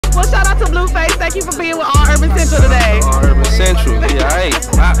Well, shout out to Blueface. Thank you for being with All Urban Central today. All Urban Central. Yeah, hey.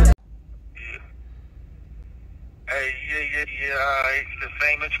 Hey, yeah. It's the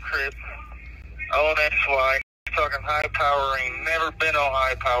famous Crip. Oh, that's why. Talking high power. Ain't never been on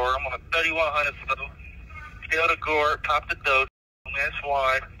high power. I'm on a 3100 flow. Still the gore. Pop the dope. That's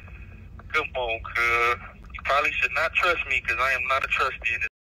why. Come on, cuz. You probably should not trust me because I am not a trustee in this.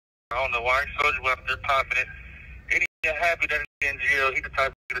 I don't know why I told you out there popping it. Any happy that he's in jail, he the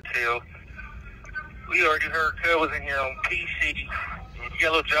type to tell. We already heard cuz was in here on PC,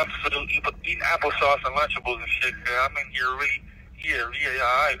 yellow jumpsuit, eating applesauce and Lunchables and shit, cuz. I'm in here really, yeah,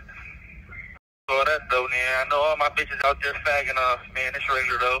 alright. So that though, man. I know all my bitches out there fagging off, man. It's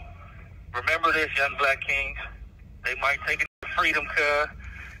regular though. Remember this, young black kings. They might take it to freedom, cuz.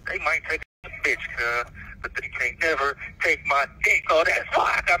 They might take it to bitch, cuz. But they can't never take my dick. Oh, that's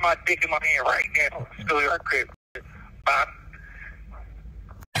why I got my dick in my hand right now. Still your crib. Bye.